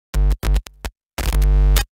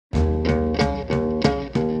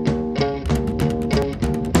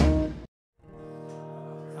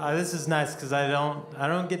this is nice because I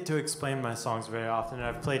don't get to explain my songs very often.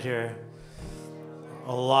 I've played here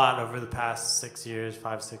a lot over the past 6 years,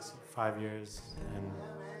 5 years, and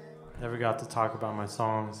never got to talk about my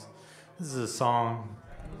songs. This is a song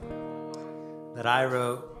that I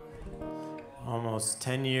wrote almost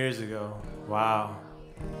 10 years ago. Wow.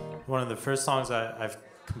 One of the first songs I've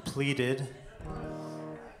completed,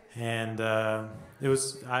 and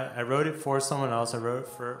I wrote it for someone else. I wrote it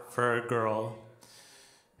for a girl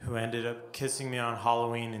who ended up kissing me on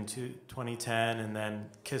Halloween in 2010, and then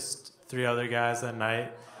kissed 3 other guys that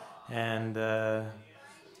night. And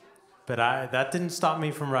but that didn't stop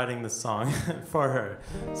me from writing this song for her.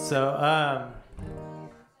 So,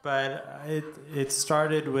 but it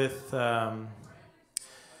started with the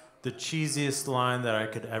cheesiest line that I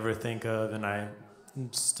could ever think of, and I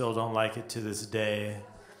still don't like it to this day.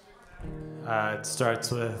 It starts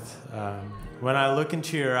with, when I look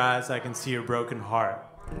into your eyes, I can see your broken heart.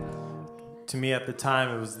 To me at the time,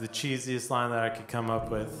 it was the cheesiest line that I could come up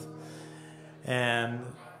with. And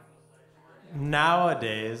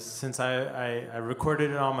nowadays, since I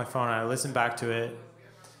recorded it on my phone, I listen back to it,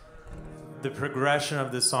 the progression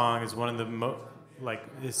of this song is one of the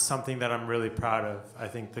is something that I'm really proud of. I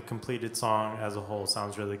think the completed song as a whole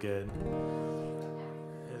sounds really good.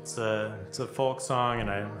 It's a folk song, and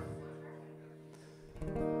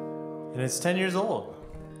it's 10 years old,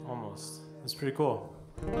 almost. It's pretty cool.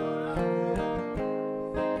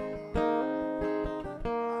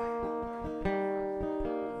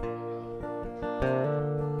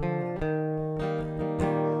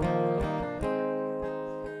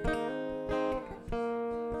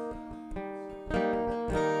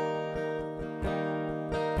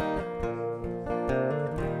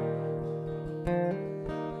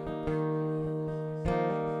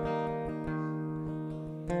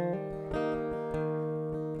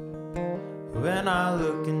 When I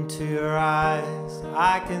look into your eyes,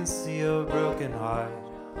 I can see a broken heart.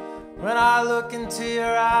 When I look into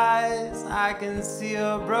your eyes, I can see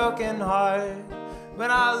a broken heart.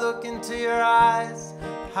 When I look into your eyes,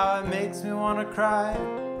 how it makes me want to cry.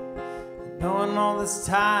 Knowing all this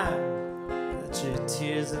time that your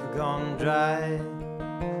tears have gone dry.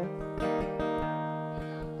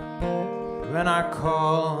 When I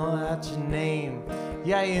call out your name,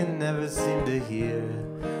 yeah, you never seem to hear.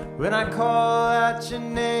 When I call out your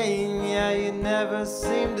name, yeah, you never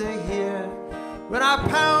seem to hear. When I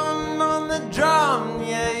pound on the drum,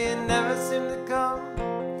 yeah, you never seem to come.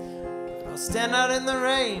 I'll stand out in the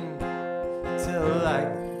rain till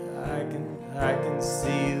I can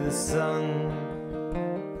see the sun.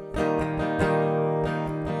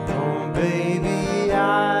 Oh, baby,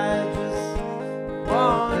 I just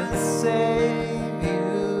wanna save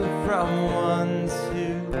you from ones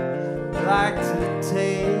who like to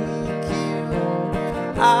take you.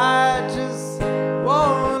 I just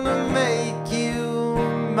wanna make you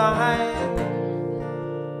mine.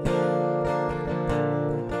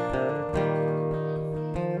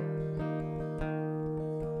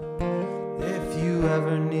 If you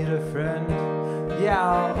ever need a friend, yeah,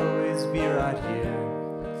 I'll always be right here.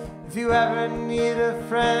 If you ever need a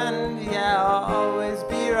friend, yeah, I'll always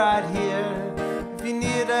be right here. If you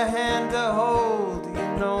need a hand to hold, you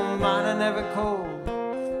know mine are never cold.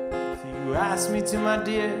 If you ask me to, my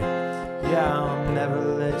dear, yeah, I'll never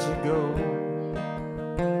let you go.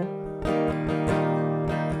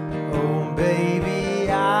 Oh, baby,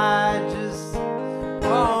 I just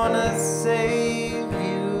wanna save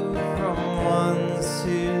you from ones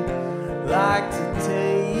who like to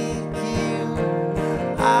take you.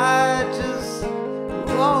 I just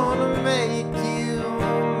wanna make you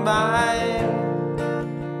mine.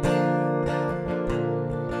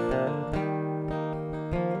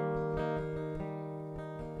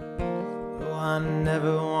 Oh, I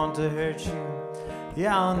never want to hurt you.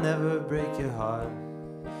 Yeah, I'll never break your heart.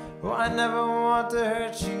 Oh, I never want to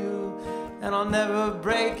hurt you, and I'll never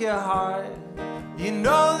break your heart. You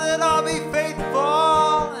know that I'll be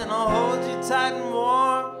faithful, and I'll hold you tight and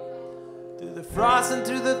warm, through the frost and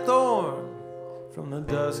through the thorn, from the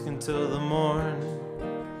dusk until the morn.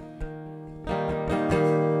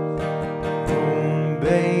 Oh,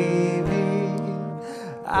 baby,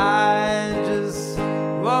 I just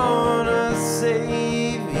wanna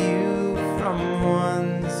save you from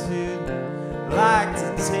ones who like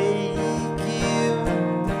to take you.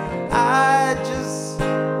 I just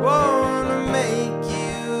wanna make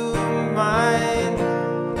you mine.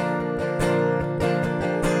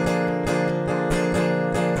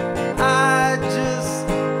 I just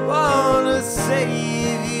wanna save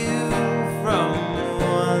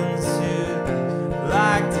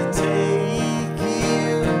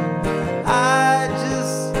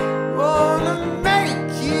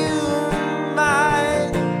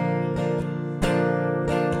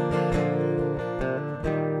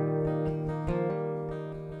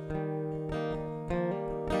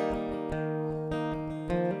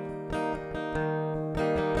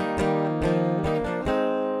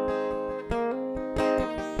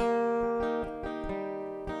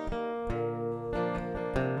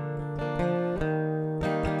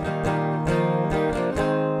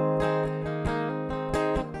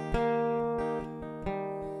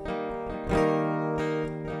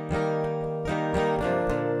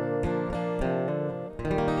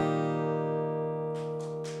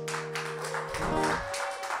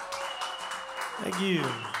you.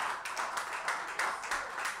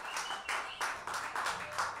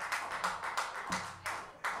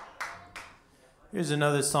 Here's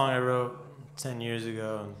another song I wrote 10 years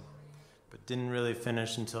ago, but didn't really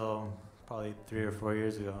finish until probably 3 or 4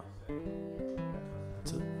 years ago.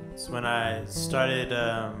 It's when I started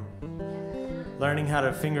learning how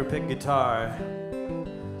to fingerpick guitar,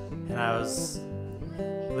 and I was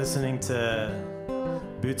listening to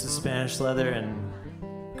Boots of Spanish Leather and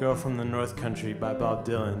Girl from the North Country by Bob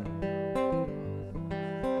Dylan.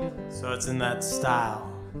 So it's in that style.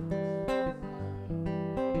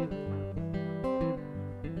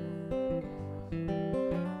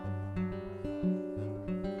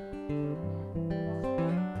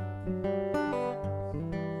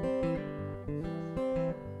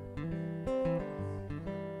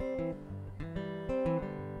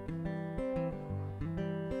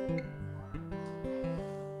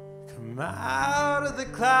 Out of the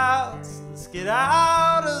clouds, let's get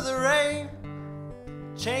out of the rain.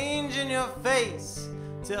 Change in your face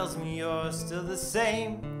tells me you're still the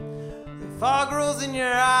same. The fog rolls in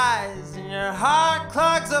your eyes and your heart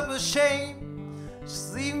clogs up with shame.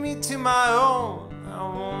 Just leave me to my own, I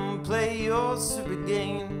won't play your super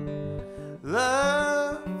game.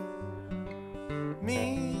 Love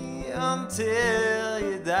me until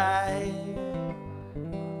you die.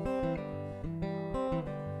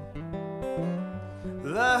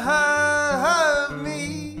 Love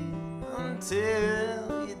me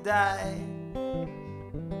until you die.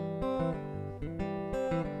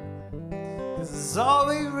 'Cause it's all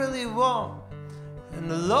we really want,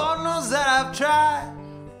 and the Lord knows that I've tried.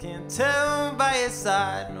 I can't tell by your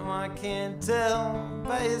side, no I can't tell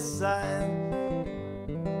by your side.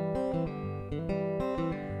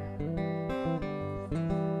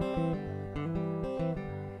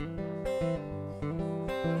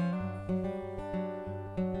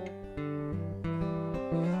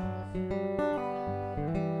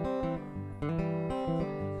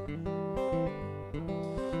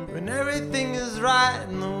 When everything is right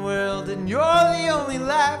in the world and you're the only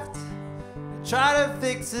left, I try to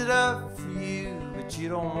fix it up for you, but you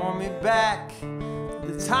don't want me back.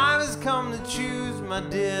 The time has come to choose, my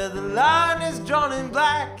dear. The line is drawn in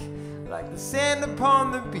black, like the sand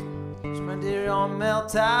upon the beach. My dear, I'll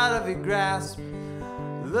melt out of your grasp.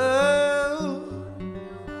 Love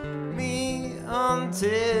me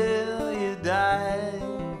until you die.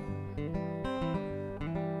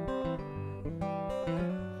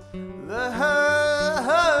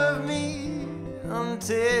 Love me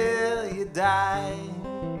until you die.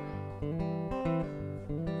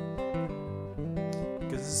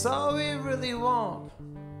 'Cause it's all we really want.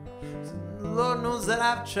 The Lord knows that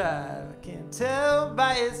I've tried. I can't tell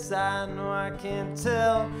by your side, no I can't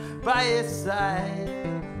tell by your side.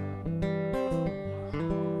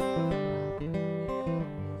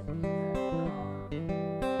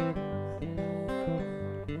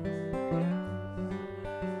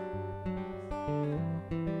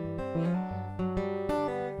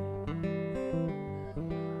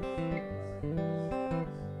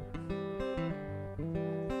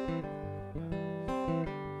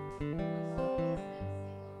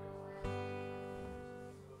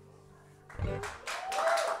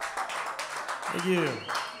 Thank you.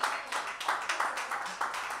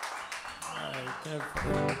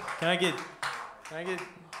 Can I get,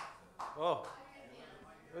 oh,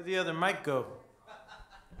 where'd the other mic go?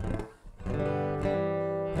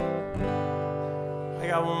 I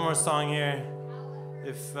got one more song here.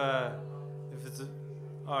 If it's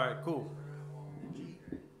all right, cool.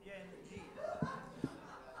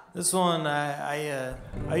 This one, I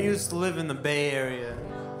used to live in the Bay Area.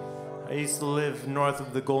 I used to live north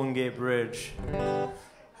of the Golden Gate Bridge, and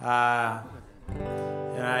I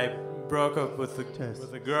broke up with a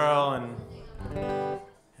girl, and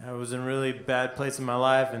I was in a really bad place in my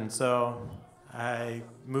life, and so I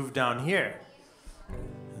moved down here.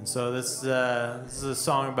 And so this is a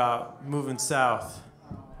song about moving south.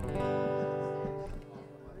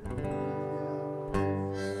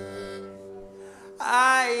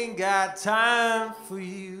 I ain't got time for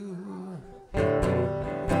you.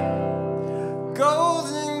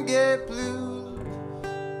 Golden Gate Blues.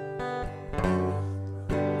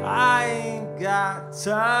 I ain't got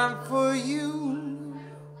time for you.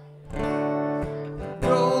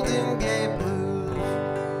 Golden Gate Blues.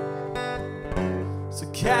 So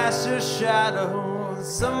cast your shadow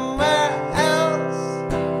somewhere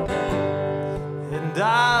else, and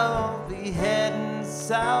I'll be heading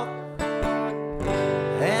south.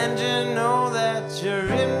 And you know that you're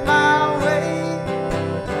in my way.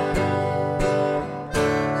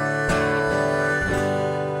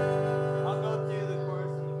 I'll go through the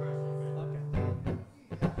chorus and the verse. Okay.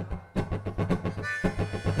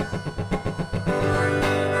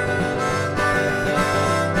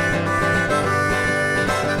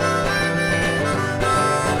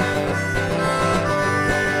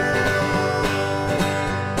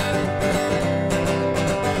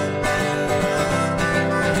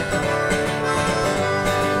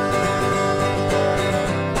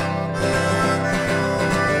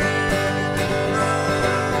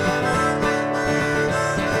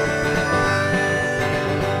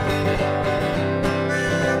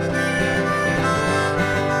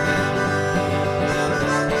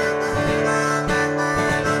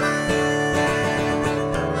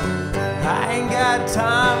 got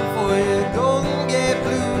time for your Golden Gate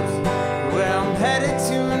Blues. Where I'm headed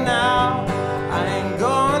to now, I ain't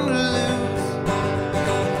going to lose.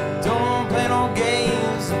 Don't play no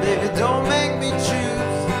games, baby, don't make me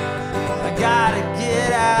choose. I gotta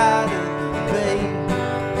get out of the bay.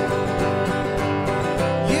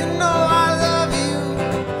 You know I love you,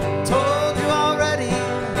 told you already.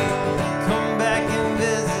 Come back and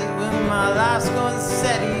visit when my life's going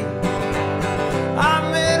steady.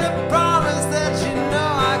 I made a promise that you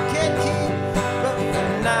know I can't keep, but for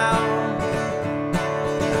now,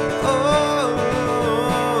 oh,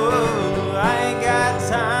 I ain't got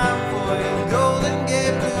time for your Golden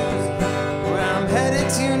Gate Blues. Where I'm headed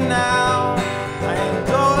to now, I ain't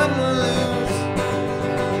going to lose.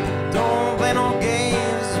 Don't play no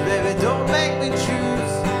games, baby, don't make me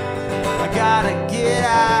choose. I gotta get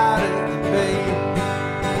out of the bay.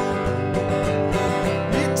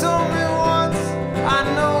 You told me once, I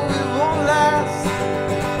know it won't last.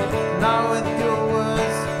 Not with your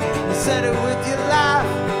words, you said it with your laugh.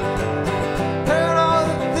 Heard all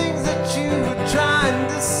the things that you were trying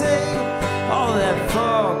to say. All that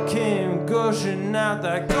fog came gushing out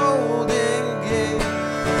that Golden Gate.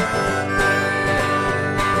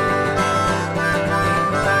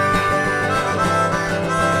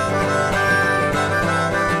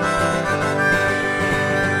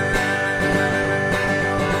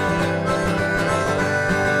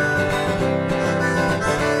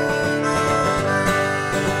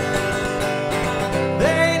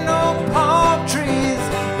 There ain't no palm trees,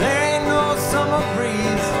 there ain't no summer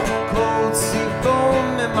breeze, cold sea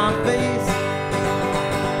foam in my face.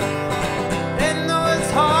 And though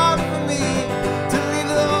it's hard for me to leave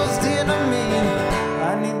those dear to me,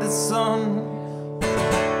 I need the sun.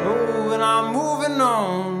 Oh, and I'm moving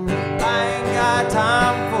on. I ain't got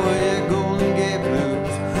time for your Golden Gate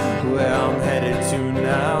Blues. Where I'm headed to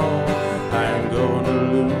now, I ain't going to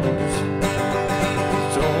lose.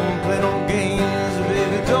 Don't play no games,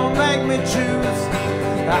 baby, don't make me choose.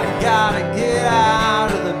 I gotta get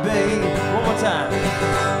out of the bay. One more time.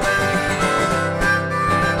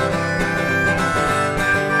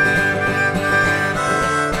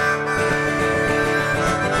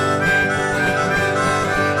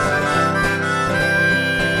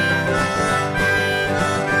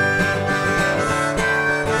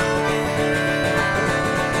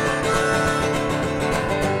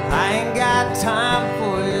 I ain't got time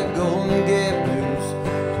for your Golden Gate Blues.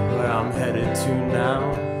 Where I'm headed to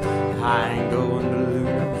now, I ain't going to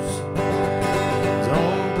lose.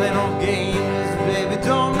 Don't play no games, baby,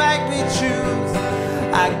 don't make me choose.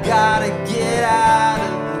 I gotta get out of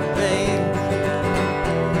the bay.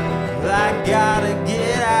 I gotta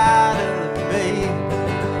get out of the bay.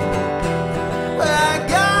 I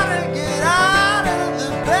gotta get out of the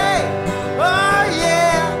bay. Oh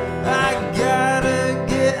yeah, I gotta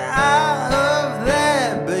get out of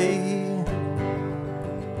that bay.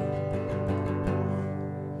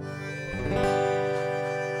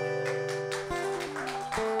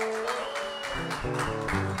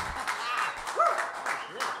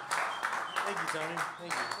 Thank you, Tony.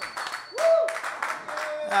 Thank you.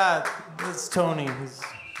 It's Tony.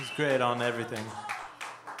 He's great on everything.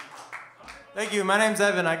 Thank you. My name's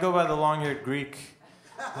Evan. I go by the long-haired Greek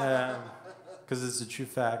because it's a true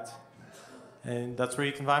fact. And that's where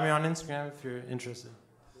you can find me on Instagram if you're interested.